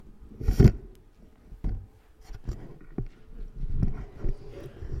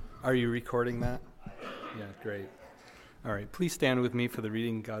Are you recording that? Yeah, great. All right, please stand with me for the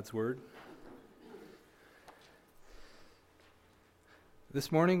reading of God's Word.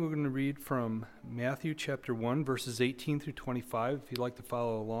 This morning we're going to read from Matthew chapter 1, verses 18 through 25. If you'd like to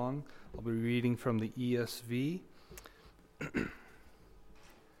follow along, I'll be reading from the ESV.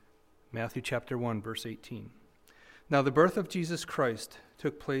 Matthew chapter 1, verse 18. Now the birth of Jesus Christ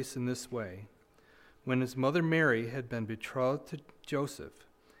took place in this way. When his mother Mary had been betrothed to Joseph,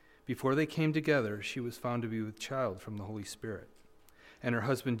 before they came together, she was found to be with child from the Holy Spirit. And her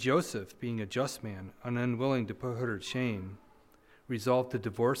husband Joseph, being a just man and unwilling to put her to shame, resolved to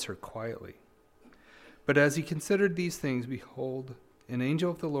divorce her quietly. But as he considered these things, behold, an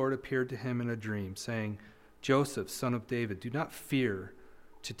angel of the Lord appeared to him in a dream, saying, Joseph, son of David, do not fear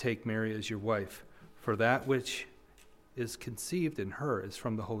to take Mary as your wife, for that which is conceived in her is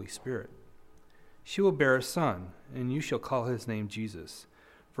from the Holy Spirit. She will bear a son, and you shall call his name Jesus,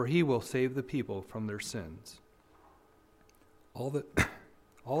 for he will save the people from their sins.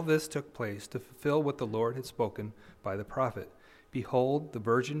 All this took place to fulfill what the Lord had spoken by the prophet. Behold, the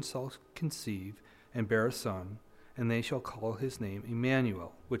virgin shall conceive and bear a son, and they shall call his name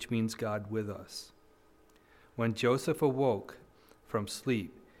Emmanuel, which means God with us. When Joseph awoke from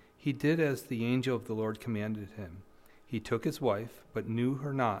sleep, he did as the angel of the Lord commanded him. He took his wife, but knew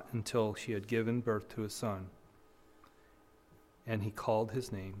her not until she had given birth to a son. And he called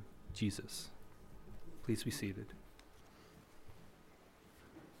his name Jesus. Please be seated.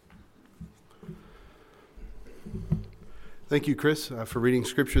 Thank you, Chris, for reading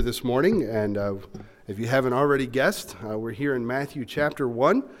Scripture this morning. And if you haven't already guessed, we're here in Matthew chapter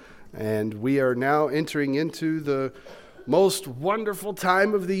 1, and we are now entering into the most wonderful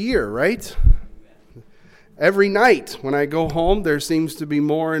time of the year, right? Every night when I go home, there seems to be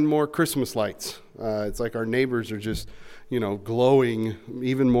more and more Christmas lights. It's like our neighbors are just glowing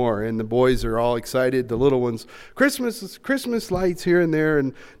even more, and the boys are all excited. The little ones, Christmas lights here and there,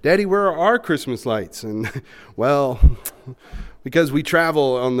 and Daddy, where are our Christmas lights? And well, because we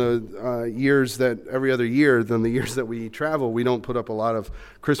travel on the years that every other year, then the years that we travel, we don't put up a lot of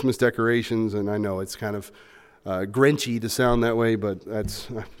Christmas decorations. And I know it's kind of Grinchy to sound that way, but that's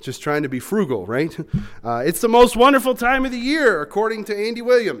just trying to be frugal, right? It's the most wonderful time of the year, according to Andy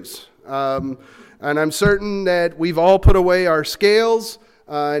Williams. And I'm certain that we've all put away our scales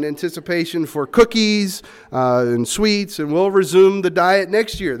in anticipation for cookies and sweets, and we'll resume the diet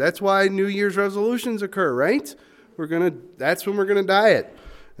next year. That's why New Year's resolutions occur, right? That's when we're gonna diet,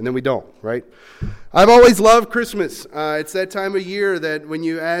 and then we don't, right? I've always loved Christmas. It's that time of year that when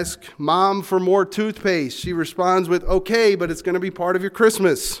you ask Mom for more toothpaste, she responds with, okay, but it's gonna be part of your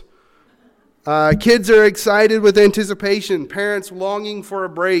Christmas. Kids are excited with anticipation. Parents longing for a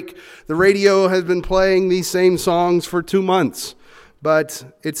break. The radio has been playing these same songs for 2 months, but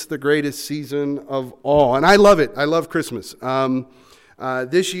it's the greatest season of all. And I love it. I love Christmas.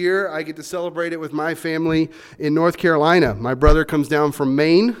 This year, I get to celebrate it with my family in North Carolina. My brother comes down from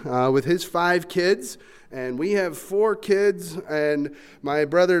Maine with his 5 kids. And we have 4 kids, and my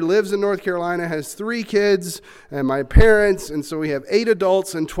brother lives in North Carolina, has 3 kids, and my parents, and so we have 8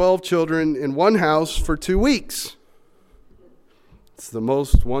 adults and 12 children in one house for 2 weeks. It's the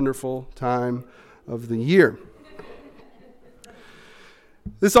most wonderful time of the year.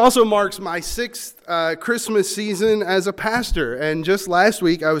 This also marks my 6th Christmas season as a pastor. And just last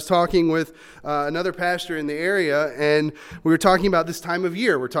week, I was talking with another pastor in the area, and we were talking about this time of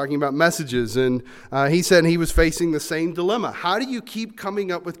year. We're talking about messages, and he said he was facing the same dilemma. How do you keep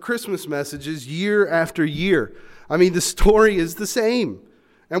coming up with Christmas messages year after year? I mean, the story is the same,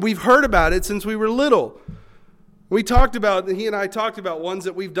 and we've heard about it since we were little. He and I talked about ones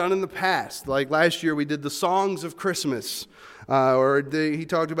that we've done in the past. Like last year, we did the Songs of Christmas. He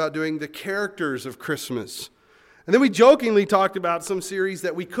talked about doing the characters of Christmas. And then we jokingly talked about some series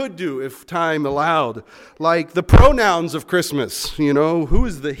that we could do if time allowed, like the pronouns of Christmas. Who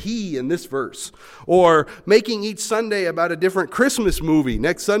is the he in this verse? Or making each Sunday about a different Christmas movie.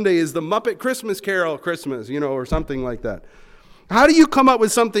 Next Sunday is the Muppet Christmas Carol Christmas, or something like that. How do you come up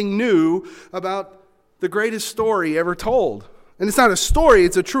with something new about the greatest story ever told? And it's not a story,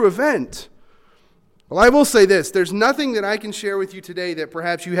 it's a true event. Well, I will say this. There's nothing that I can share with you today that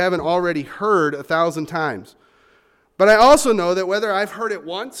perhaps you haven't already heard 1,000 times. But I also know that whether I've heard it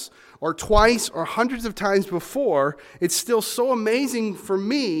once or twice or hundreds of times before, it's still so amazing for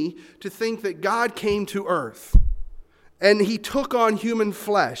me to think that God came to earth and he took on human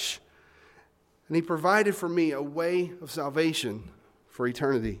flesh and he provided for me a way of salvation for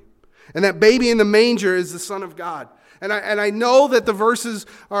eternity. And that baby in the manger is the Son of God. And I know that the verses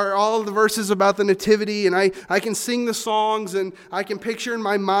are all the verses about the nativity, and I can sing the songs, and I can picture in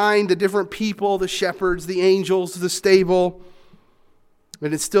my mind the different people, the shepherds, the angels, the stable.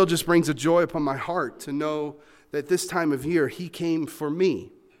 And it still just brings a joy upon my heart to know that this time of year, he came for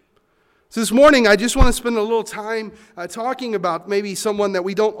me. So this morning, I just want to spend a little time talking about maybe someone that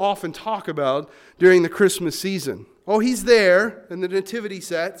we don't often talk about during the Christmas season. Oh, he's there in the nativity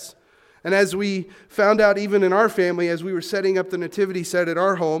sets. And as we found out even in our family, as we were setting up the nativity set at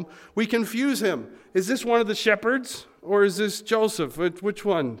our home, we confuse him. Is this one of the shepherds or is this Joseph? Which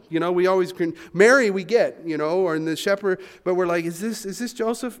one? We always, Mary we get, or in the shepherd, but we're like, is this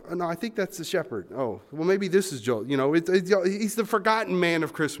Joseph? Oh, no, I think that's the shepherd. Oh, well maybe this is Joseph. He's the forgotten man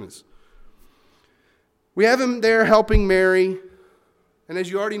of Christmas. We have him there helping Mary. And as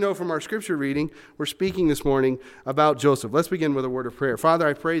you already know from our scripture reading, we're speaking this morning about Joseph. Let's begin with a word of prayer. Father,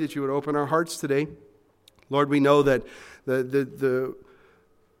 I pray that you would open our hearts today. Lord, we know that the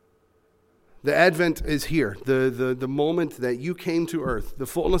Advent is here. The moment that you came to earth, the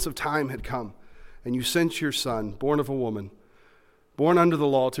fullness of time had come. And you sent your son, born of a woman, born under the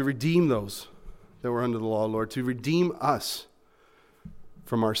law, to redeem those that were under the law, Lord, to redeem us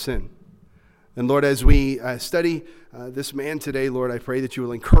from our sin. And Lord, as we study this man today, Lord, I pray that you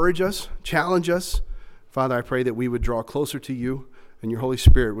will encourage us, challenge us. Father, I pray that we would draw closer to you and your Holy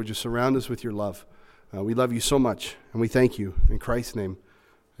Spirit would just surround us with your love. We love you so much, and we thank you. In Christ's name,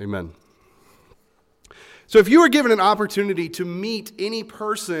 amen. So if you were given an opportunity to meet any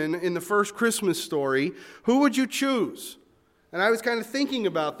person in the first Christmas story, who would you choose? And I was kind of thinking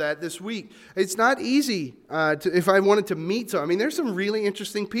about that this week. It's not easy if I wanted to meet someone. I mean, there's some really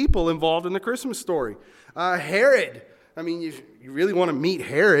interesting people involved in the Christmas story. Herod. I mean, you really want to meet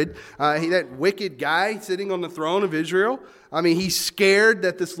Herod. That wicked guy sitting on the throne of Israel. I mean, he's scared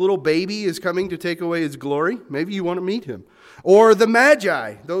that this little baby is coming to take away his glory. Maybe you want to meet him. Or the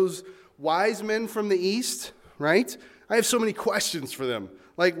Magi, those wise men from the east, right? I have so many questions for them.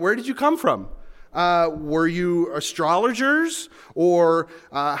 Like, where did you come from? Were you astrologers, or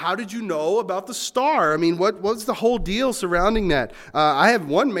how did you know about the star? I mean, what's the whole deal surrounding that? I have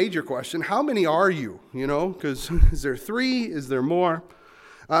one major question. How many are you? Because is there 3? Is there more?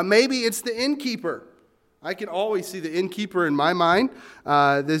 Maybe it's the innkeeper. I can always see the innkeeper in my mind.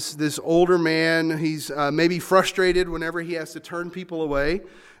 This older man, he's maybe frustrated whenever he has to turn people away.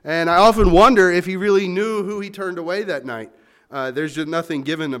 And I often wonder if he really knew who he turned away that night. There's just nothing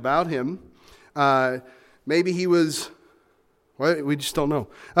given about him. Maybe he was, well, we just don't know.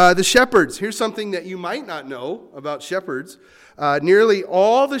 The shepherds. Here's something that you might not know about shepherds. Nearly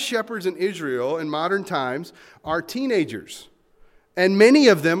all the shepherds in Israel in modern times are teenagers, and many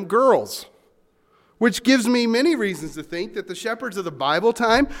of them girls, which gives me many reasons to think that the shepherds of the Bible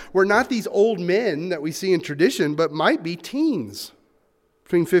time were not these old men that we see in tradition, but might be teens,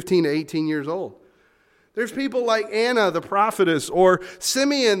 between 15 to 18 years old. There's people like Anna, the prophetess, or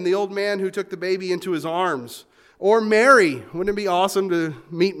Simeon, the old man who took the baby into his arms, or Mary. Wouldn't it be awesome to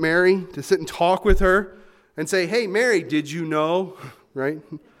meet Mary, to sit and talk with her and say, hey, Mary, did you know? Right?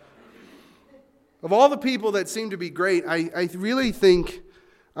 Of all the people that seem to be great, I really think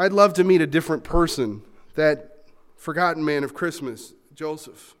I'd love to meet a different person, that forgotten man of Christmas,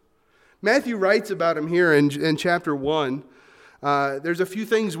 Joseph. Matthew writes about him here in chapter 1. There's a few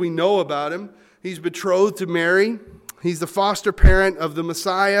things we know about him. He's betrothed to Mary. He's the foster parent of the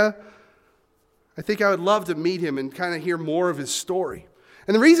Messiah. I think I would love to meet him and kind of hear more of his story.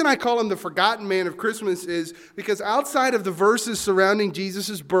 And the reason I call him the forgotten man of Christmas is because outside of the verses surrounding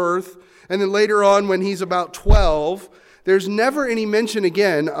Jesus' birth, and then later on when he's about 12, there's never any mention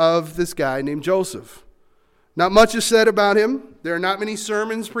again of this guy named Joseph. Not much is said about him. There are not many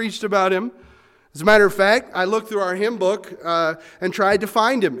sermons preached about him. As a matter of fact, I looked through our hymn book and tried to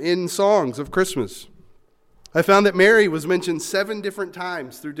find him in songs of Christmas. I found that Mary was mentioned 7 different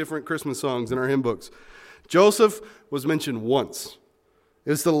times through different Christmas songs in our hymn books. Joseph was mentioned once.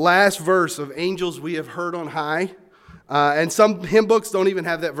 It was the last verse of Angels We Have Heard on High. And some hymn books don't even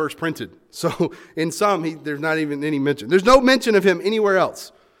have that verse printed. So in some, there's not even any mention. There's no mention of him anywhere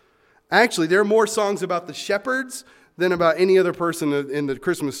else. Actually, there are more songs about the shepherds than about any other person in the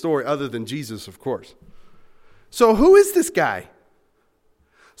Christmas story other than Jesus, of course. So who is this guy?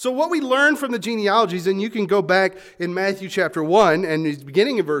 So what we learn from the genealogies, and you can go back in Matthew chapter 1, and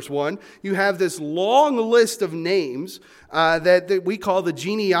beginning in verse 1, you have this long list of names that we call the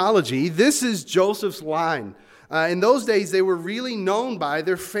genealogy. This is Joseph's line. In those days, they were really known by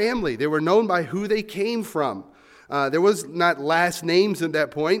their family. They were known by who they came from. There was not last names at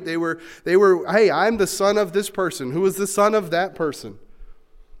that point. They were, hey, I'm the son of this person. Who is the son of that person?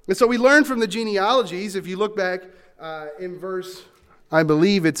 And so we learn from the genealogies, if you look back in verse, I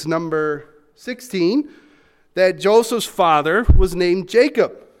believe it's number 16, that Joseph's father was named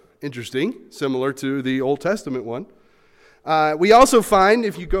Jacob. Interesting, similar to the Old Testament one. We also find,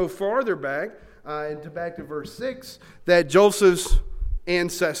 if you go farther back, back to verse 6, that Joseph's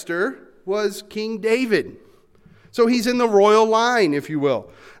ancestor was King David. So he's in the royal line, if you will.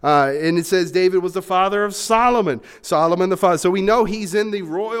 And it says David was the father of Solomon. Solomon the father. So we know he's in the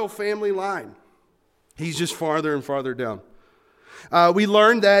royal family line. He's just farther and farther down. We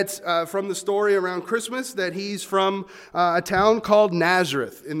learned that from the story around Christmas that he's from a town called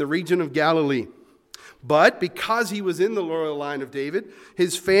Nazareth in the region of Galilee. But because he was in the royal line of David,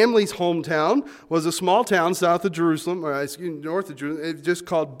 his family's hometown was a small town south of Jerusalem, north of Jerusalem, it's just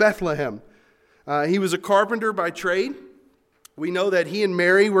called Bethlehem. He was a carpenter by trade. We know that he and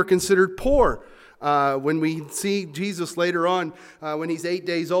Mary were considered poor. When we see Jesus later on, when he's 8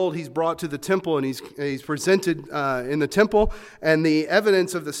 days old, he's brought to the temple and he's presented in the temple. And the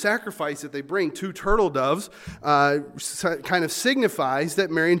evidence of the sacrifice that they bring, 2 turtle doves, kind of signifies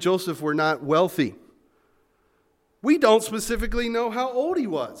that Mary and Joseph were not wealthy. We don't specifically know how old he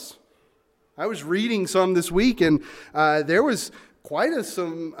was. I was reading some this week, and there was quite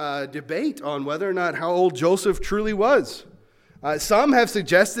some debate on whether or not how old Joseph truly was. Some have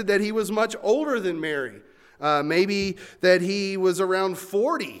suggested that he was much older than Mary. Maybe that he was around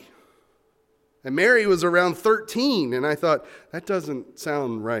 40. And Mary was around 13. And I thought, that doesn't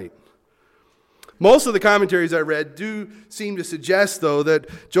sound right. Most of the commentaries I read do seem to suggest, though, that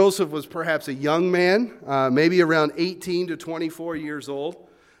Joseph was perhaps a young man, maybe around 18 to 24 years old.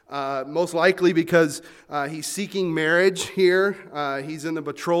 Most likely because he's seeking marriage here. He's in the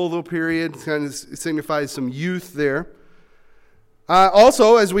betrothal period. It kind of signifies some youth there.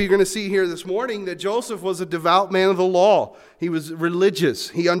 Also, as we're going to see here this morning, that Joseph was a devout man of the law. He was religious.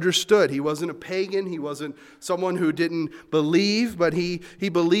 He understood. He wasn't a pagan. He wasn't someone who didn't believe, but he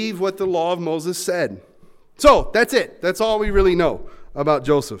believed what the law of Moses said. So, that's it. That's all we really know about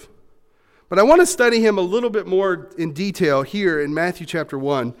Joseph. But I want to study him a little bit more in detail here in Matthew chapter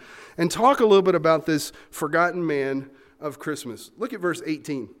 1 and talk a little bit about this forgotten man of Christmas. Look at verse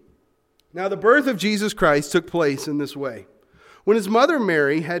 18. Now, the birth of Jesus Christ took place in this way. When his mother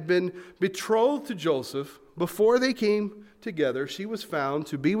Mary had been betrothed to Joseph, before they came together, she was found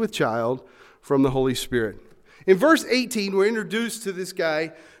to be with child from the Holy Spirit. In verse 18, we're introduced to this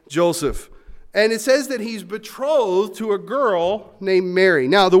guy, Joseph. And it says that he's betrothed to a girl named Mary.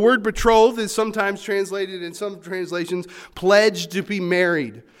 Now, the word betrothed is sometimes translated in some translations, pledged to be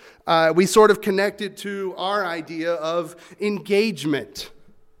married. We sort of connect it to our idea of engagement.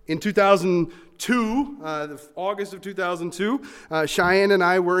 In 2002, August of 2002, Cheyenne and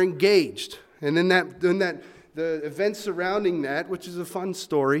I were engaged. And then the events surrounding that, which is a fun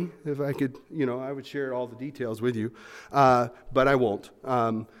story, if I could, I would share all the details with you, but I won't.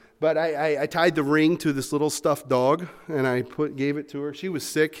 But I tied the ring to this little stuffed dog, and I gave it to her. She was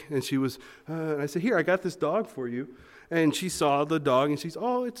sick, and I said, here, I got this dog for you. And she saw the dog, and she's,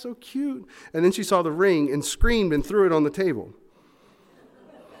 oh, it's so cute. And then she saw the ring and screamed and threw it on the table.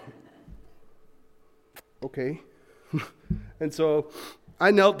 Okay. And so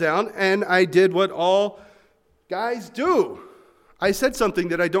I knelt down and I did what all guys do. I said something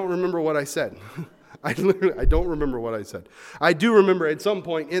that I don't remember what I said. I don't remember what I said. I do remember at some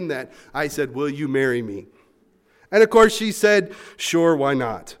point in that I said, will you marry me? And of course she said, sure, why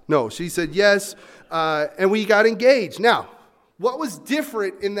not? No, she said yes, and we got engaged. Now, what was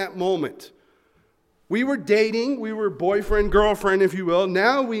different in that moment? We were dating, we were boyfriend, girlfriend, if you will.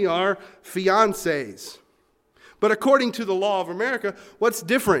 Now we are fiancés. But according to the law of America, what's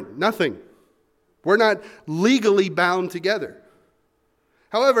different? Nothing. We're not legally bound together.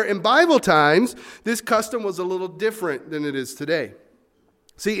 However, in Bible times, this custom was a little different than it is today.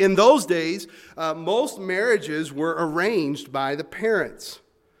 See, in those days, most marriages were arranged by the parents,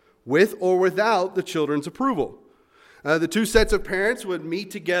 with or without the children's approval. The two sets of parents would meet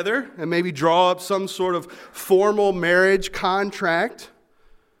together and maybe draw up some sort of formal marriage contract.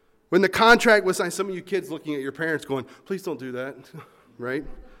 When the contract was signed, some of you kids looking at your parents going, please don't do that, right?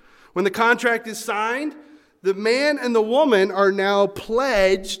 When the contract is signed, the man and the woman are now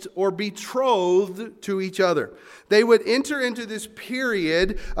pledged or betrothed to each other. They would enter into this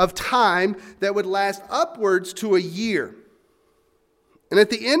period of time that would last upwards to a year. And at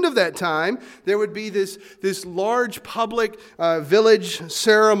the end of that time, there would be this large public village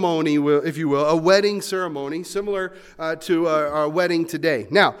ceremony, if you will, a wedding ceremony, similar to our wedding today.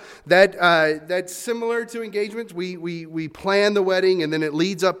 Now, that's similar to engagements. We plan the wedding, and then it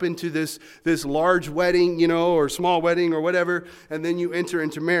leads up into this large wedding, or small wedding or whatever, and then you enter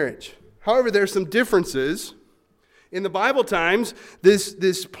into marriage. However, there's some differences In the Bible times,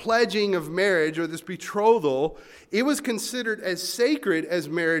 this pledging of marriage or this betrothal, it was considered as sacred as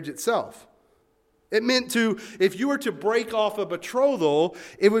marriage itself. It meant if you were to break off a betrothal,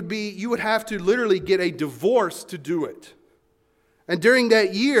 you would have to literally get a divorce to do it. And during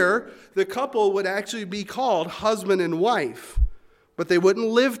that year, the couple would actually be called husband and wife, but they wouldn't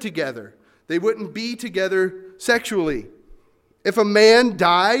live together. They wouldn't be together sexually. If a man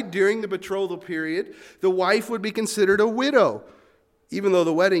died during the betrothal period, the wife would be considered a widow, even though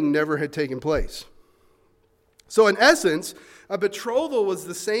the wedding never had taken place. So in essence, a betrothal was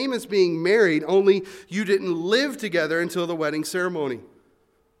the same as being married, only you didn't live together until the wedding ceremony.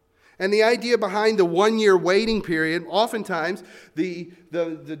 And the idea behind the 1-year waiting period, oftentimes the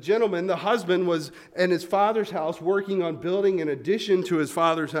gentleman, the husband, was in his father's house working on building an addition to his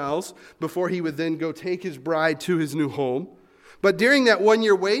father's house before he would then go take his bride to his new home. But during that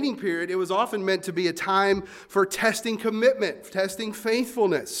 1-year waiting period, it was often meant to be a time for testing commitment, testing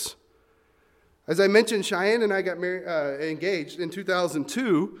faithfulness. As I mentioned, Cheyenne and I got engaged in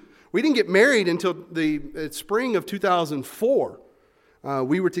 2002. We didn't get married until the spring of 2004.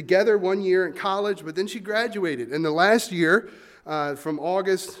 We were together 1 year in college, but then she graduated. And the last year, from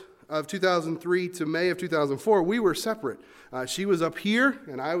August of 2003 to May of 2004, we were separate. She was up here,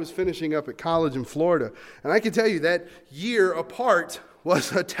 and I was finishing up at college in Florida. And I can tell you that year apart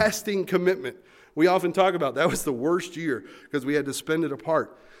was a testing commitment. We often talk about that was the worst year because we had to spend it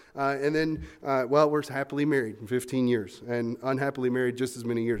apart. And then, we're happily married in 15 years and unhappily married just as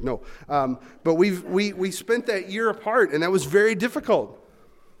many years. No. But we spent that year apart, and that was very difficult.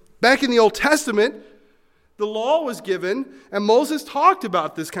 Back in the Old Testament, the law was given, and Moses talked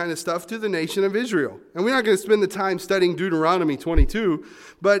about this kind of stuff to the nation of Israel. And we're not going to spend the time studying Deuteronomy 22,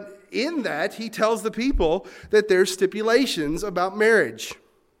 but in that, he tells the people that there's stipulations about marriage.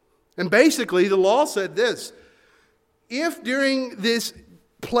 And basically, the law said this: if during this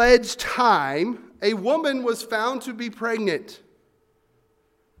pledge time, a woman was found to be pregnant,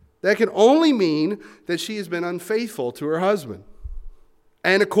 that can only mean that she has been unfaithful to her husband.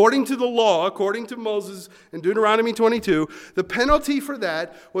 And according to the law, according to Moses in Deuteronomy 22, the penalty for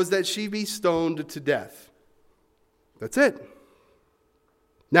that was that she be stoned to death. That's it.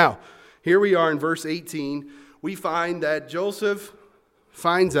 Now, here we are in verse 18. We find that Joseph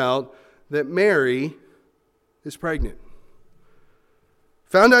finds out that Mary is pregnant.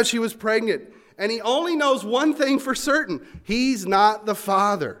 Found out she was pregnant. And he only knows one thing for certain. He's not the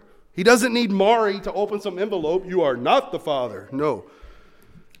father. He doesn't need Mari to open some envelope. You are not the father. No.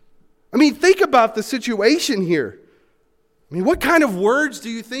 I mean, think about the situation here. I mean, what kind of words do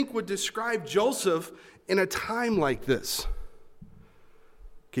you think would describe Joseph in a time like this?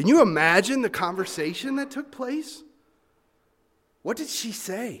 Can you imagine the conversation that took place? What did she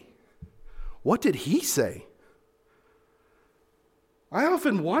say? What did he say? I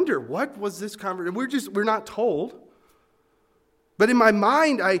often wonder, what was this conversation? We're not told. But in my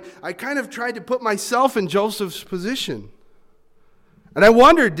mind, I kind of tried to put myself in Joseph's position. And I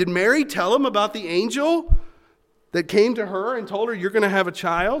wondered, did Mary tell him about the angel that came to her and told her, you're going to have a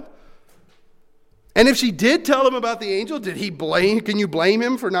child? And if she did tell him about the angel, can you blame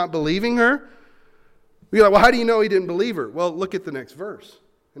him for not believing her? You're like, well, how do you know he didn't believe her? Well, look at the next verse.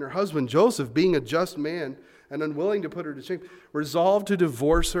 And her husband Joseph, being a just man and unwilling to put her to shame, resolved to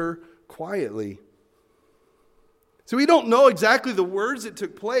divorce her quietly. So we don't know exactly the words that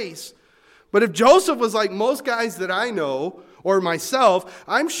took place, but if Joseph was like most guys that I know, or myself,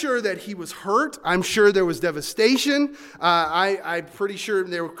 I'm sure that he was hurt. I'm sure there was devastation. I'm pretty sure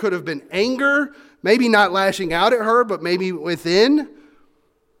there could have been anger, maybe not lashing out at her, but maybe within.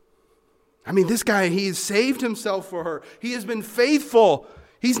 I mean, this guy, he has saved himself for her. He has been faithful.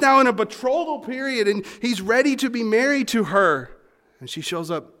 He's now in a betrothal period, and he's ready to be married to her. And she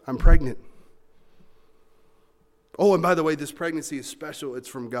shows up, I'm pregnant. Oh, and by the way, this pregnancy is special. It's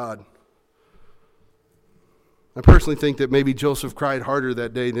from God. I personally think that maybe Joseph cried harder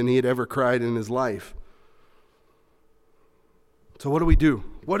that day than he had ever cried in his life. So what do we do?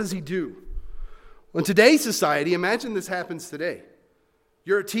 What does he do? Well, in today's society, imagine this happens today.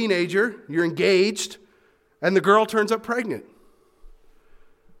 You're a teenager, you're engaged, and the girl turns up pregnant.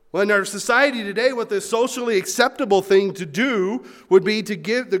 Well, in our society today, what the socially acceptable thing to do would be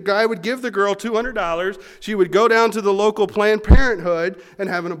the guy would give the girl $200, she would go down to the local Planned Parenthood and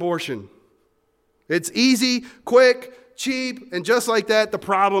have an abortion. It's easy, quick, cheap, and just like that, the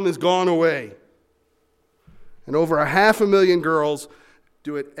problem is gone away. And over 500,000 girls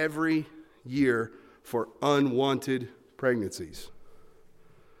do it every year for unwanted pregnancies.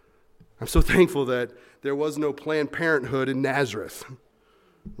 I'm so thankful that there was no Planned Parenthood in Nazareth,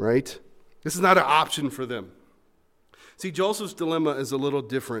 right? This is not an option for them. See, Joseph's dilemma is a little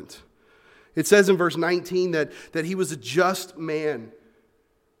different. It says in verse 19 that he was a just man.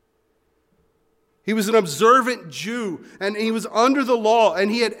 He was an observant Jew, and he was under the law, and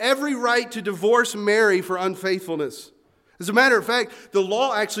he had every right to divorce Mary for unfaithfulness. As a matter of fact, the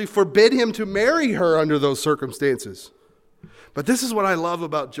law actually forbid him to marry her under those circumstances. But this is what I love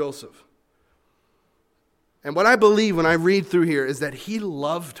about Joseph. And what I believe when I read through here is that he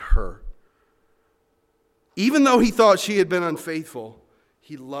loved her. Even though he thought she had been unfaithful,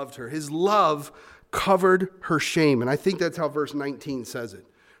 he loved her. His love covered her shame. And I think that's how verse 19 says it.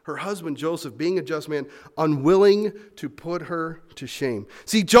 Her husband, Joseph, being a just man, unwilling to put her to shame.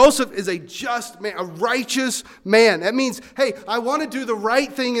 See, Joseph is a just man, a righteous man. That means, hey, I want to do the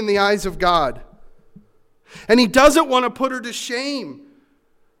right thing in the eyes of God. And he doesn't want to put her to shame.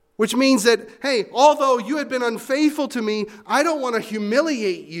 Which means that, hey, although you had been unfaithful to me, I don't want to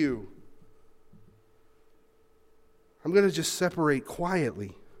humiliate you. I'm going to just separate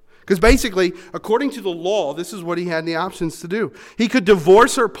quietly. Because basically, according to the law, this is what he had the options to do. He could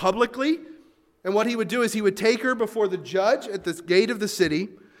divorce her publicly, and what he would do is he would take her before the judge at the gate of the city,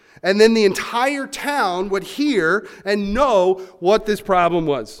 and then the entire town would hear and know what this problem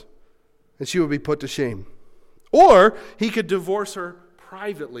was, and she would be put to shame. Or he could divorce her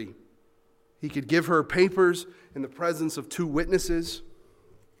privately. He could give her papers in the presence of 2 witnesses.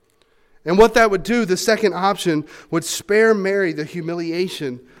 And what that would do, the second option, would spare Mary the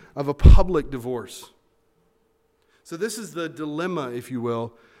humiliation of a public divorce. So this is the dilemma, if you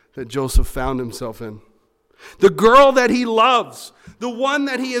will, that Joseph found himself in. The girl that he loves, the one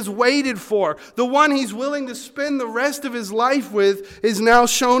that he has waited for, the one he's willing to spend the rest of his life with, is now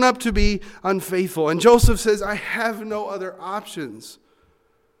shown up to be unfaithful. And Joseph says, I have no other options.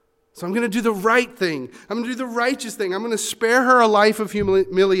 So I'm going to do the right thing. I'm going to do the righteous thing. I'm going to spare her a life of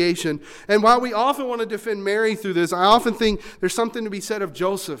humiliation. And while we often want to defend Mary through this, I often think there's something to be said of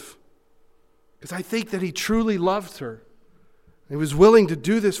Joseph. Because I think that he truly loved her. He was willing to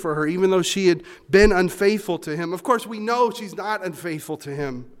do this for her, even though she had been unfaithful to him. Of course, we know she's not unfaithful to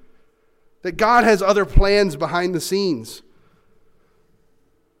him. That God has other plans behind the scenes.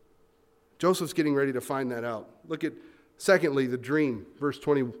 Joseph's getting ready to find that out. Look at, secondly, the dream, verse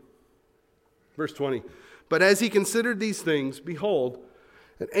 20. But as he considered these things, behold,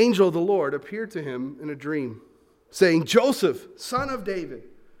 an angel of the Lord appeared to him in a dream, saying, Joseph, son of David,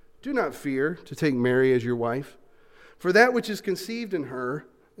 do not fear to take Mary as your wife, for that which is conceived in her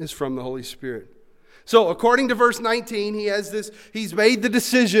is from the Holy Spirit. So according to verse 19, he's made the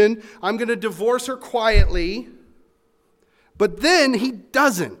decision, I'm going to divorce her quietly, but then he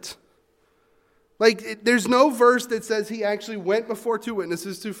doesn't. There's no verse that says he actually went before 2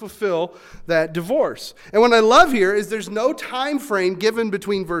 witnesses to fulfill that divorce. And what I love here is there's no time frame given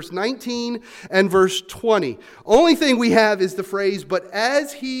between verse 19 and verse 20. Only thing we have is the phrase, but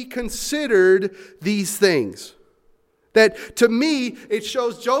as he considered these things. That to me, it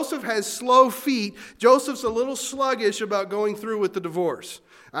shows Joseph has slow feet. Joseph's a little sluggish about going through with the divorce.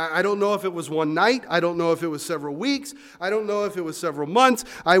 I don't know if it was one night. I don't know if it was several weeks. I don't know if it was several months.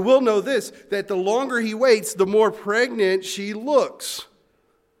 I will know this, that the longer he waits, the more pregnant she looks.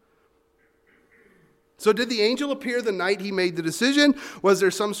 So did the angel appear the night he made the decision? Was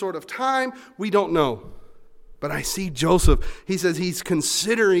there some sort of time? We don't know. But I see Joseph. He says he's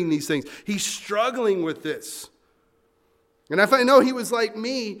considering these things. He's struggling with this. And if I know he was like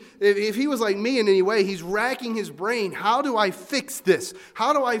me, if he was like me in any way, he's racking his brain. How do I fix this?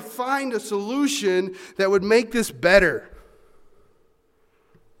 How do I find a solution that would make this better?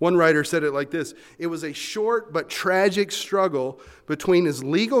 One writer said it like this: it was a short but tragic struggle between his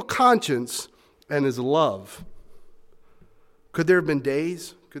legal conscience and his love. Could there have been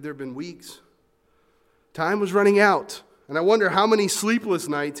days? Could there have been weeks? Time was running out. And I wonder how many sleepless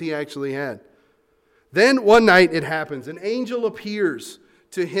nights he actually had. Then one night it happens. An angel appears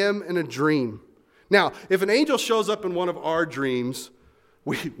to him in a dream. Now, if an angel shows up in one of our dreams,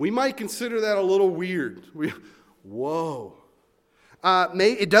 we might consider that a little weird. Whoa.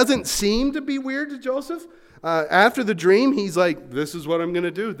 It doesn't seem to be weird to Joseph. After the dream, he's like, this is what I'm going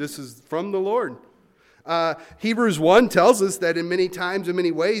to do. This is from the Lord. Hebrews 1 tells us that in many times, in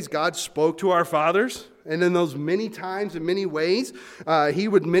many ways, God spoke to our fathers. And in those many times, in many ways, he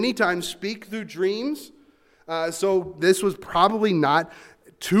would many times speak through dreams. So this was probably not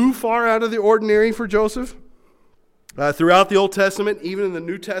too far out of the ordinary for Joseph. Throughout the Old Testament, even in the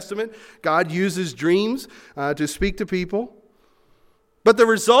New Testament, God uses dreams to speak to people. But the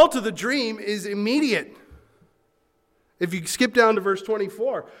result of the dream is immediate. If you skip down to verse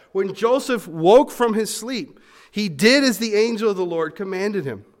 24, when Joseph woke from his sleep, he did as the angel of the Lord commanded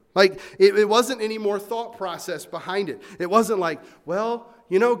him. Like, it wasn't any more thought process behind it. It wasn't like, well,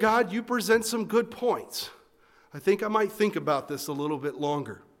 God, you present some good points. I think I might think about this a little bit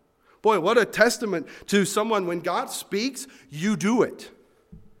longer. Boy, what a testament to someone, when God speaks, you do it.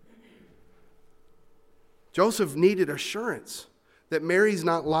 Joseph needed assurance that Mary's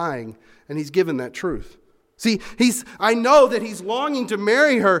not lying, and he's given that truth. See, I know that he's longing to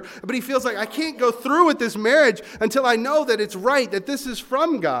marry her, but he feels like, I can't go through with this marriage until I know that it's right, that this is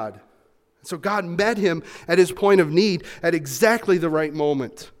from God. And so God met him at his point of need at exactly the right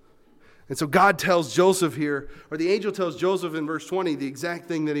moment. And so God tells Joseph here, or the angel tells Joseph in verse 20, the exact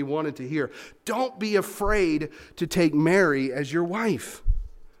thing that he wanted to hear. Don't be afraid to take Mary as your wife,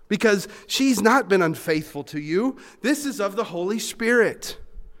 because she's not been unfaithful to you. This is of the Holy Spirit.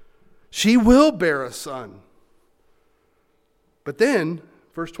 She will bear a son. But then,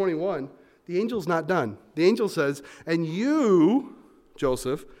 verse 21, the angel's not done. The angel says, and you,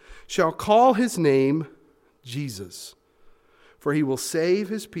 Joseph, shall call his name Jesus, for he will save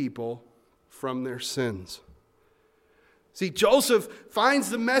his people from their sins. See, Joseph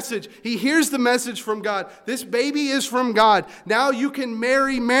finds the message. He hears the message from God. This baby is from God. Now you can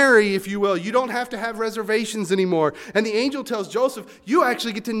marry Mary, if you will. You don't have to have reservations anymore. And the angel tells Joseph, you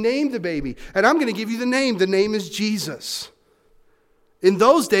actually get to name the baby. And I'm going to give you the name. The name is Jesus. In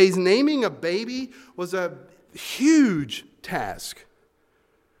those days, naming a baby was a huge task.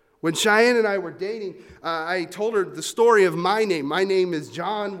 When Cheyenne and I were dating, I told her the story of my name. My name is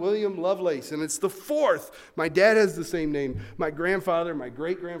John William Lovelace, and it's the fourth. My dad has the same name. My grandfather, my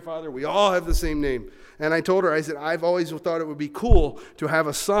great-grandfather, we all have the same name. And I told her, I said, I've always thought it would be cool to have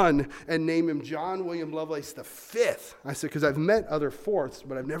a son and name him John William Lovelace the fifth. I said, because I've met other fourths,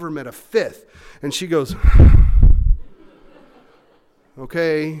 but I've never met a fifth. And she goes,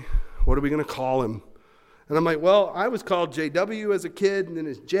 okay, what are we going to call him? And I'm like, well, I was called J.W. as a kid, and then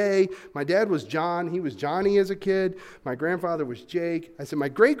it's J. My dad was John. He was Johnny as a kid. My grandfather was Jake. I said, my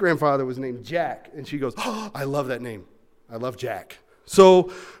great-grandfather was named Jack. And she goes, oh, I love that name. I love Jack.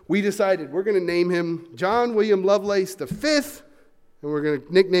 So we decided we're going to name him John William Lovelace the fifth, and we're going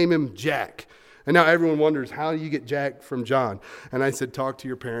to nickname him Jack. And now everyone wonders, how do you get Jack from John? And I said, talk to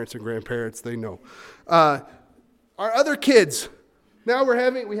your parents and grandparents. They know. Our other kids... Now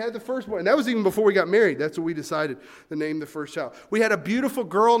we had the first one. And that was even before we got married. That's what we decided to name the first child. We had a beautiful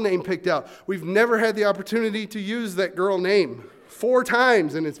girl name picked out. We've never had the opportunity to use that girl name 4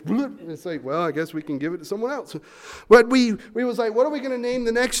 times. And it's like, well, I guess we can give it to someone else. But we was like, what are we going to name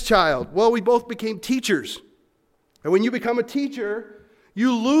the next child? Well, we both became teachers. And when you become a teacher,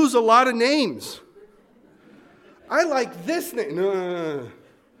 you lose a lot of names. I like this name. No.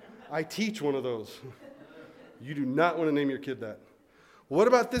 I teach one of those. You do not want to name your kid that. What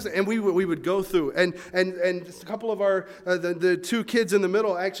about this? And we would go through, and just a couple of our, the 2 kids in the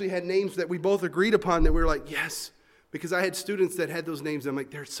middle actually had names that we both agreed upon that we were like, yes, because I had students that had those names. I'm like,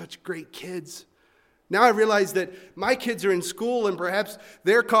 they're such great kids. Now I realize that my kids are in school, and perhaps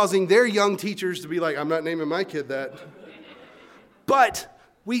they're causing their young teachers to be like, I'm not naming my kid that. But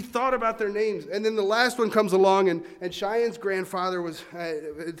we thought about their names. And then the last one comes along, and Cheyenne's grandfather was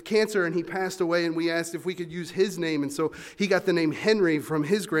cancer, and he passed away, and we asked if we could use his name. And so he got the name Henry from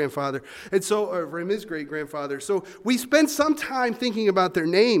his grandfather, and so from his great-grandfather. So we spent some time thinking about their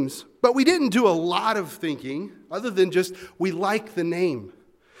names, but we didn't do a lot of thinking other than just we like the name.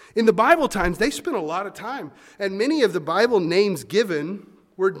 In the Bible times, they spent a lot of time, and many of the Bible names given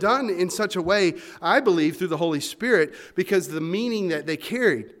were done in such a way, I believe, through the Holy Spirit, because of the meaning that they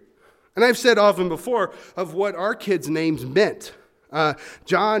carried. And I've said often before of what our kids' names meant.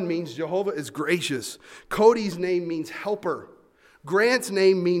 John means Jehovah is gracious. Cody's name means helper. Grant's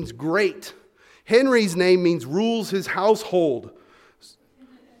name means great. Henry's name means rules his household.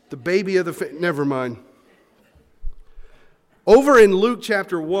 The baby of the never mind. Over in Luke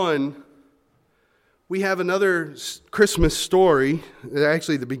chapter 1, we have another Christmas story,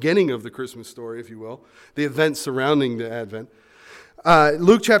 actually the beginning of the Christmas story, if you will, the events surrounding the Advent.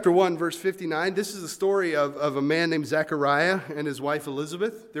 Luke chapter 1, verse 59, this is the story of a man named Zechariah and his wife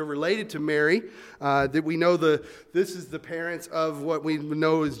Elizabeth. They're related to Mary. That we know this is the parents of what we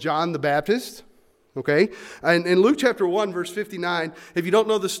know as John the Baptist. Okay? And in Luke chapter 1, verse 59, if you don't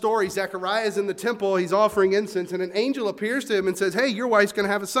know the story, Zechariah is in the temple, he's offering incense, and an angel appears to him and says, hey, your wife's going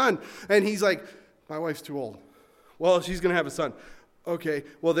to have a son. And he's like, my wife's too old. Well, she's going to have a son. Okay,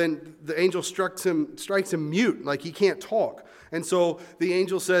 well then the angel strikes him mute, like he can't talk. And so the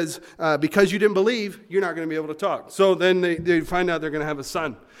angel says, because you didn't believe, you're not going to be able to talk. So then they find out they're going to have a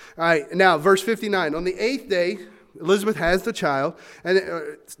son. All right, now verse 59, on the 8th day, Elizabeth has the child,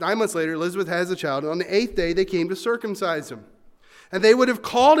 and 9 months later, Elizabeth has the child, and on the 8th day, they came to circumcise him. And they would have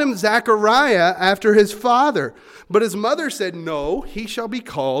called him Zechariah after his father. But his mother said, "No, he shall be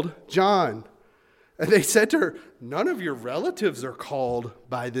called John." And they said to her, "None of your relatives are called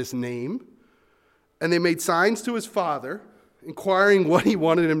by this name." And they made signs to his father, inquiring what he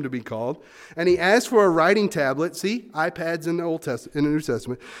wanted him to be called. And he asked for a writing tablet. See, iPads in the New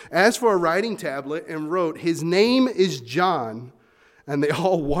Testament. Asked for a writing tablet and wrote, "His name is John." And they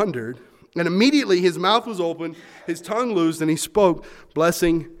all wondered. And immediately his mouth was opened, his tongue loosed, and he spoke,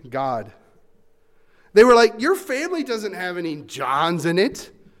 blessing God. They were like, "Your family doesn't have any Johns in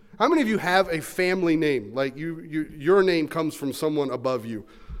it." How many of you have a family name? Like your name comes from someone above you.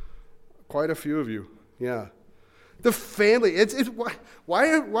 Quite a few of you, yeah. The family,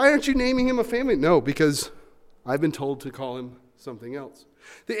 why aren't you naming him a family? No, because I've been told to call him something else.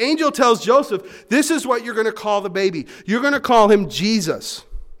 The angel tells Joseph, this is what you're going to call the baby. You're going to call him Jesus.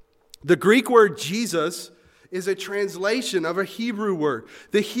 The Greek word Jesus is a translation of a Hebrew word.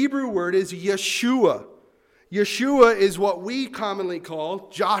 The Hebrew word is Yeshua. Yeshua is what we commonly call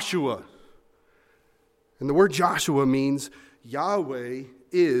Joshua. And the word Joshua means Yahweh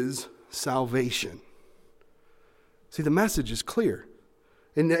is salvation. See, the message is clear.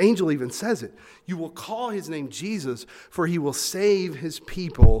 And the angel even says it. You will call his name Jesus, for he will save his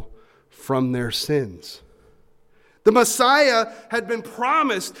people from their sins. The Messiah had been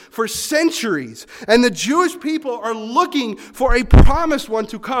promised for centuries, and the Jewish people are looking for a promised one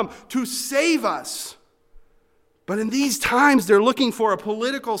to come to save us. But in these times, they're looking for a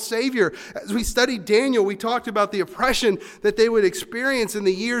political savior. As we studied Daniel, we talked about the oppression that they would experience in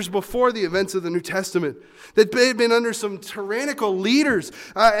the years before the events of the New Testament. That they had been under some tyrannical leaders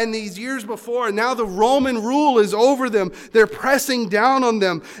in these years before, and now the Roman rule is over them. They're pressing down on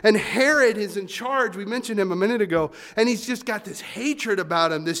them, and Herod is in charge. We mentioned him a minute ago, and he's just got this hatred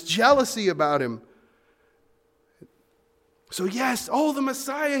about him, this jealousy about him. So yes, the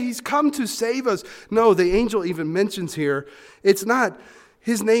Messiah, he's come to save us. No, the angel even mentions here, it's not,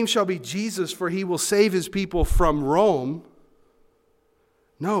 his name shall be Jesus, for he will save his people from Rome.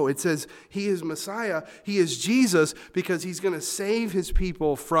 No, it says he is Messiah, he is Jesus, because he's going to save his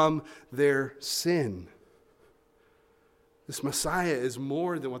people from their sin. This Messiah is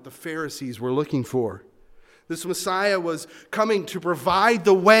more than what the Pharisees were looking for. This Messiah was coming to provide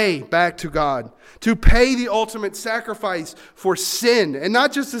the way back to God, to pay the ultimate sacrifice for sin, and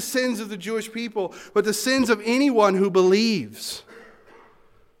not just the sins of the Jewish people, but the sins of anyone who believes.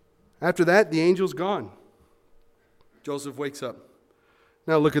 After that, the angel's gone. Joseph wakes up.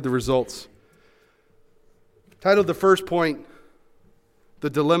 Now look at the results. Titled the first point, the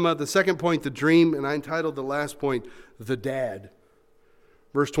dilemma. The second point, the dream. And I entitled the last point, the dad.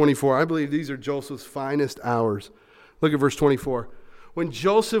 Verse 24, I believe these are Joseph's finest hours. Look at verse 24. When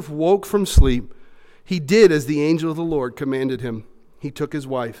Joseph woke from sleep, he did as the angel of the Lord commanded him. He took his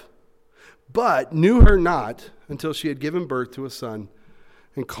wife, but knew her not until she had given birth to a son,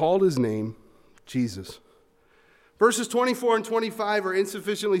 and called his name Jesus. Verses 24 and 25 are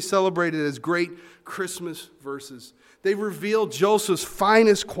insufficiently celebrated as great Christmas verses. They reveal Joseph's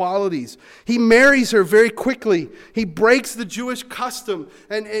finest qualities. He marries her very quickly. He breaks the Jewish custom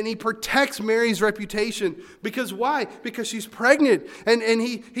and he protects Mary's reputation. Because why? Because she's pregnant and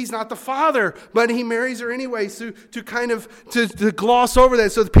he's not the father, but he marries her anyway to gloss over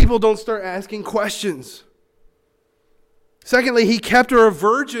that so that people don't start asking questions. Secondly, he kept her a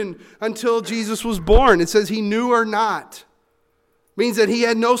virgin until Jesus was born. It says he knew her not. Means that he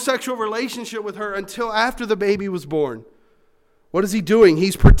had no sexual relationship with her until after the baby was born. What is he doing?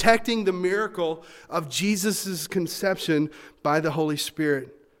 He's protecting the miracle of Jesus' conception by the Holy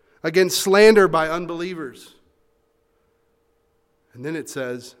Spirit against slander by unbelievers. And then it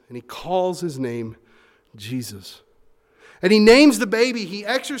says, and he calls his name Jesus. And he names the baby. He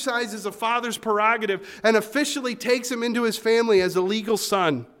exercises a father's prerogative and officially takes him into his family as a legal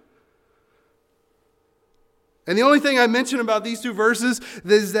son. And the only thing I mention about these two verses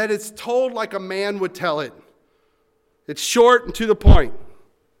is that it's told like a man would tell it. It's short and to the point.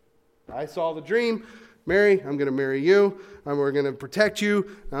 I saw the dream. Mary, I'm going to marry you. We're going to protect you.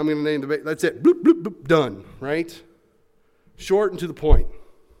 I'm going to name the baby. That's it. Bloop, bloop, bloop, done. Right? Short and to the point.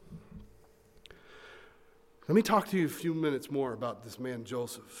 Let me talk to you a few minutes more about this man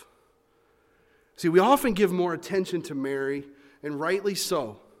Joseph. See, we often give more attention to Mary, and rightly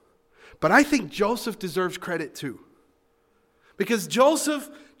so. But I think Joseph deserves credit too. Because Joseph,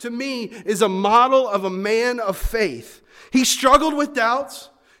 to me, is a model of a man of faith. He struggled with doubts.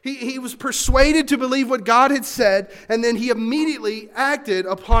 He was persuaded to believe what God had said, and then he immediately acted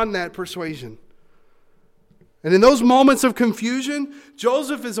upon that persuasion. And in those moments of confusion,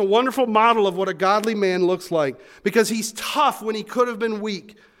 Joseph is a wonderful model of what a godly man looks like, because he's tough when he could have been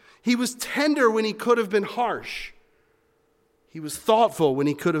weak. He was tender when he could have been harsh. He was thoughtful when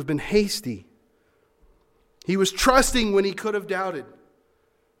he could have been hasty. He was trusting when he could have doubted.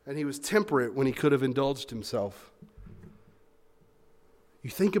 And he was temperate when he could have indulged himself. You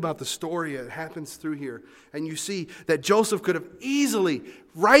think about the story that happens through here, and you see that Joseph could have easily,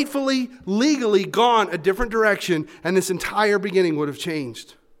 rightfully, legally gone a different direction, and this entire beginning would have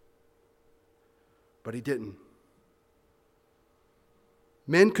changed. But he didn't.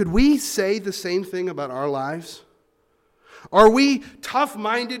 Men, could we say the same thing about our lives? Are we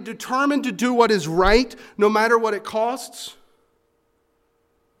tough-minded, determined to do what is right, no matter what it costs?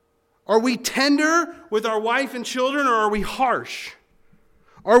 Are we tender with our wife and children, or are we harsh?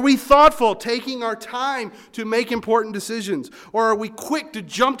 Are we thoughtful, taking our time to make important decisions? Or are we quick to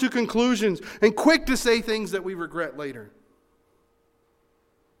jump to conclusions and quick to say things that we regret later?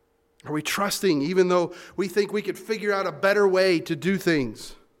 Are we trusting even though we think we could figure out a better way to do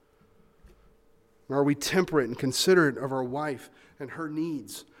things? Or are we temperate and considerate of our wife and her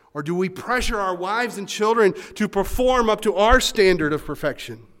needs? Or do we pressure our wives and children to perform up to our standard of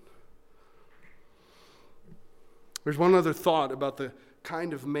perfection? There's one other thought about the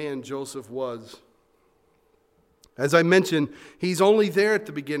kind of man Joseph was. As I mentioned, he's only there at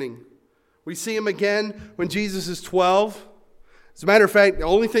the beginning. We see him again when Jesus is 12. As a matter of fact, the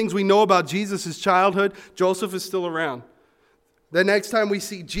only things we know about Jesus' childhood, Joseph is still around. The next time we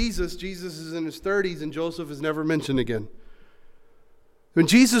see Jesus, Jesus is in his 30s and Joseph is never mentioned again. When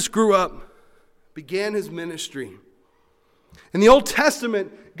Jesus grew up, began his ministry. In the Old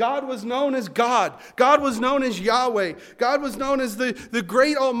Testament, God was known as God. God was known as Yahweh. God was known as the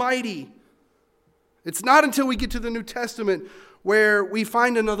great Almighty. It's not until we get to the New Testament where we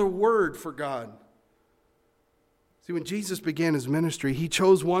find another word for God. See, when Jesus began his ministry, he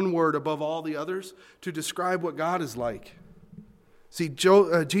chose one word above all the others to describe what God is like. See,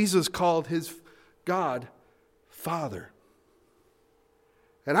 Jesus called his God Father.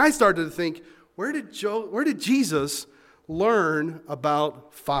 And I started to think, where did Jesus learn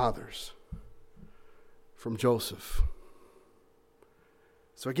about fathers? From Joseph.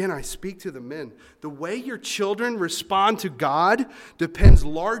 So again, I speak to the men. The way your children respond to God depends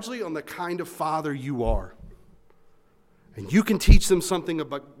largely on the kind of father you are. And you can teach them something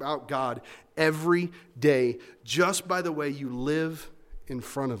about God every day just by the way you live in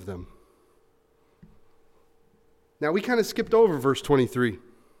front of them. Now, we kind of skipped over verse 23.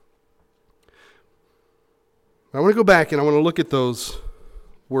 I want to go back and I want to look at those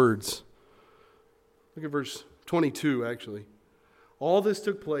words. Look at verse 22, actually. All this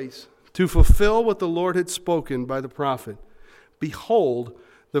took place to fulfill what the Lord had spoken by the prophet. Behold,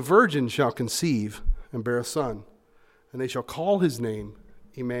 the virgin shall conceive and bear a son, and they shall call his name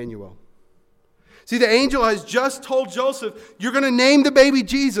Emmanuel. See, the angel has just told Joseph, you're going to name the baby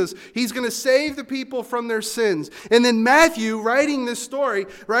Jesus. He's going to save the people from their sins. And then Matthew, writing this story,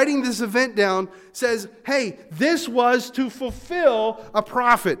 writing this event down, says, hey, this was to fulfill a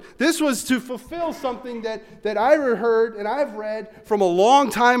prophet. This was to fulfill something that I heard and I've read from a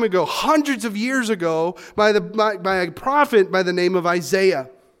long time ago, hundreds of years ago, by a prophet by the name of Isaiah.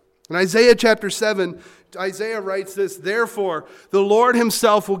 In Isaiah chapter 7, Isaiah writes this, therefore, the Lord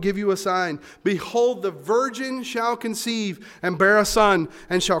himself will give you a sign. Behold, the virgin shall conceive and bear a son,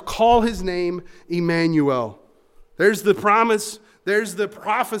 and shall call his name Emmanuel. There's the promise. There's the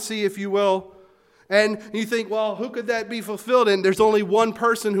prophecy, if you will. And you think, well, who could that be fulfilled in? There's only one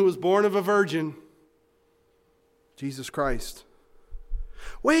person who was born of a virgin. Jesus Christ.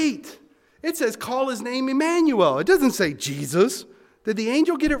 Wait, it says call his name Emmanuel. It doesn't say Jesus. Did the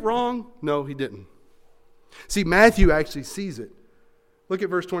angel get it wrong? No, he didn't. See, Matthew actually sees it. Look at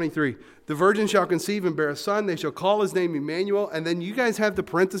verse 23. The virgin shall conceive and bear a son. They shall call his name Emmanuel. And then you guys have the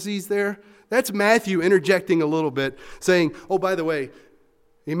parentheses there. That's Matthew interjecting a little bit, saying, oh, by the way,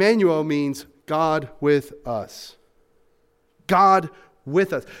 Emmanuel means God with us. God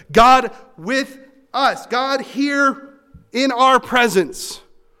with us. God with us. God here in our presence.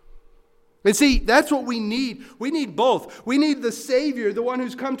 And see, that's what we need. We need both. We need the Savior, the one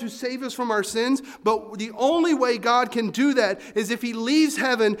who's come to save us from our sins. But the only way God can do that is if he leaves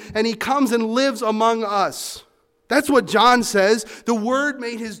heaven and he comes and lives among us. That's what John says. The Word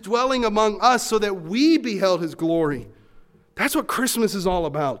made his dwelling among us so that we beheld his glory. That's what Christmas is all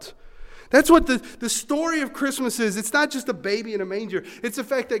about. That's what the story of Christmas is. It's not just a baby in a manger. It's the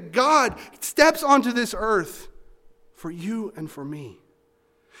fact that God steps onto this earth for you and for me.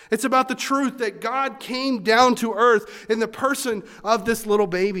 It's about the truth that God came down to earth in the person of this little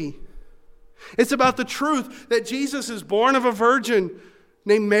baby. It's about the truth that Jesus is born of a virgin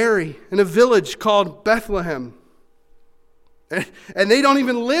named Mary in a village called Bethlehem. And they don't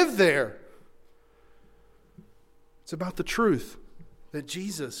even live there. It's about the truth that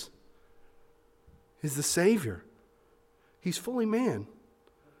Jesus is the Savior. He's fully man,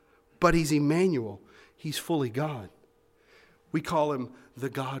 but he's Emmanuel. He's fully God. We call him the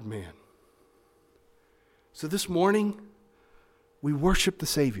God-man. So this morning, we worship the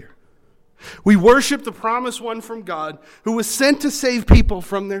Savior. We worship the promised one from God who was sent to save people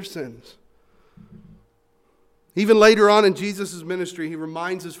from their sins. Even later on in Jesus' ministry, he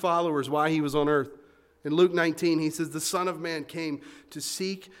reminds his followers why he was on earth. In Luke 19, he says, the Son of Man came to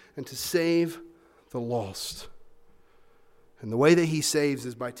seek and to save the lost. And the way that he saves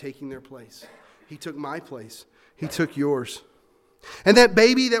is by taking their place. He took my place. He took yours. And that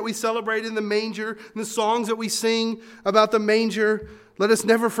baby that we celebrate in the manger, and the songs that we sing about the manger, let us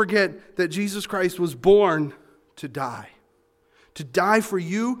never forget that Jesus Christ was born to die. To die for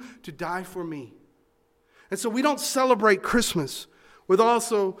you, to die for me. And so we don't celebrate Christmas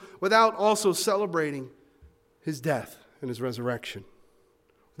without also celebrating his death and his resurrection.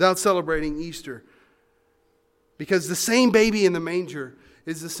 Without celebrating Easter. Because the same baby in the manger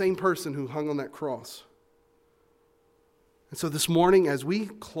is the same person who hung on that cross. And so this morning, as we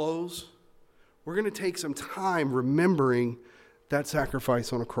close, we're going to take some time remembering that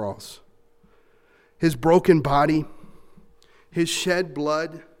sacrifice on a cross. His broken body, his shed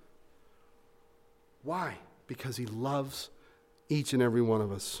blood. Why? Because he loves each and every one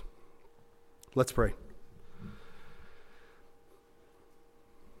of us. Let's pray.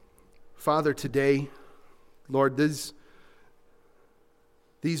 Father, today, Lord, these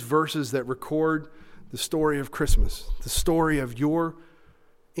verses that record the story of Christmas, the story of your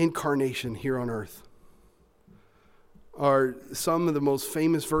incarnation here on earth, are some of the most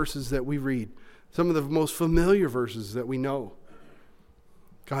famous verses that we read, some of the most familiar verses that we know.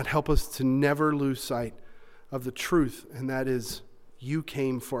 God, help us to never lose sight of the truth, and that is, you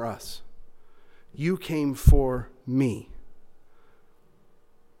came for us. You came for me.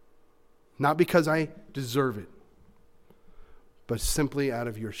 Not because I deserve it, but simply out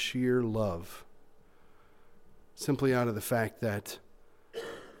of your sheer love. Simply out of the fact that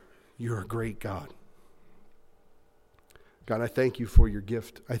you're a great God. God, I thank you for your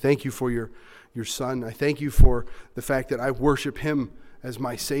gift. I thank you for your Son. I thank you for the fact that I worship him as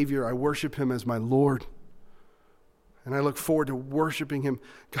my Savior. I worship him as my Lord. And I look forward to worshiping him.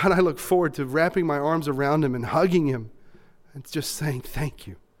 God, I look forward to wrapping my arms around him and hugging him and just saying thank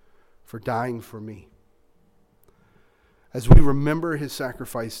you for dying for me. As we remember his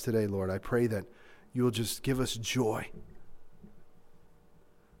sacrifice today, Lord, I pray that you will just give us joy.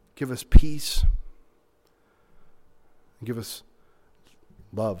 Give us peace. And give us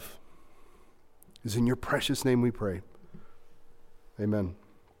love. It's in your precious name we pray. Amen.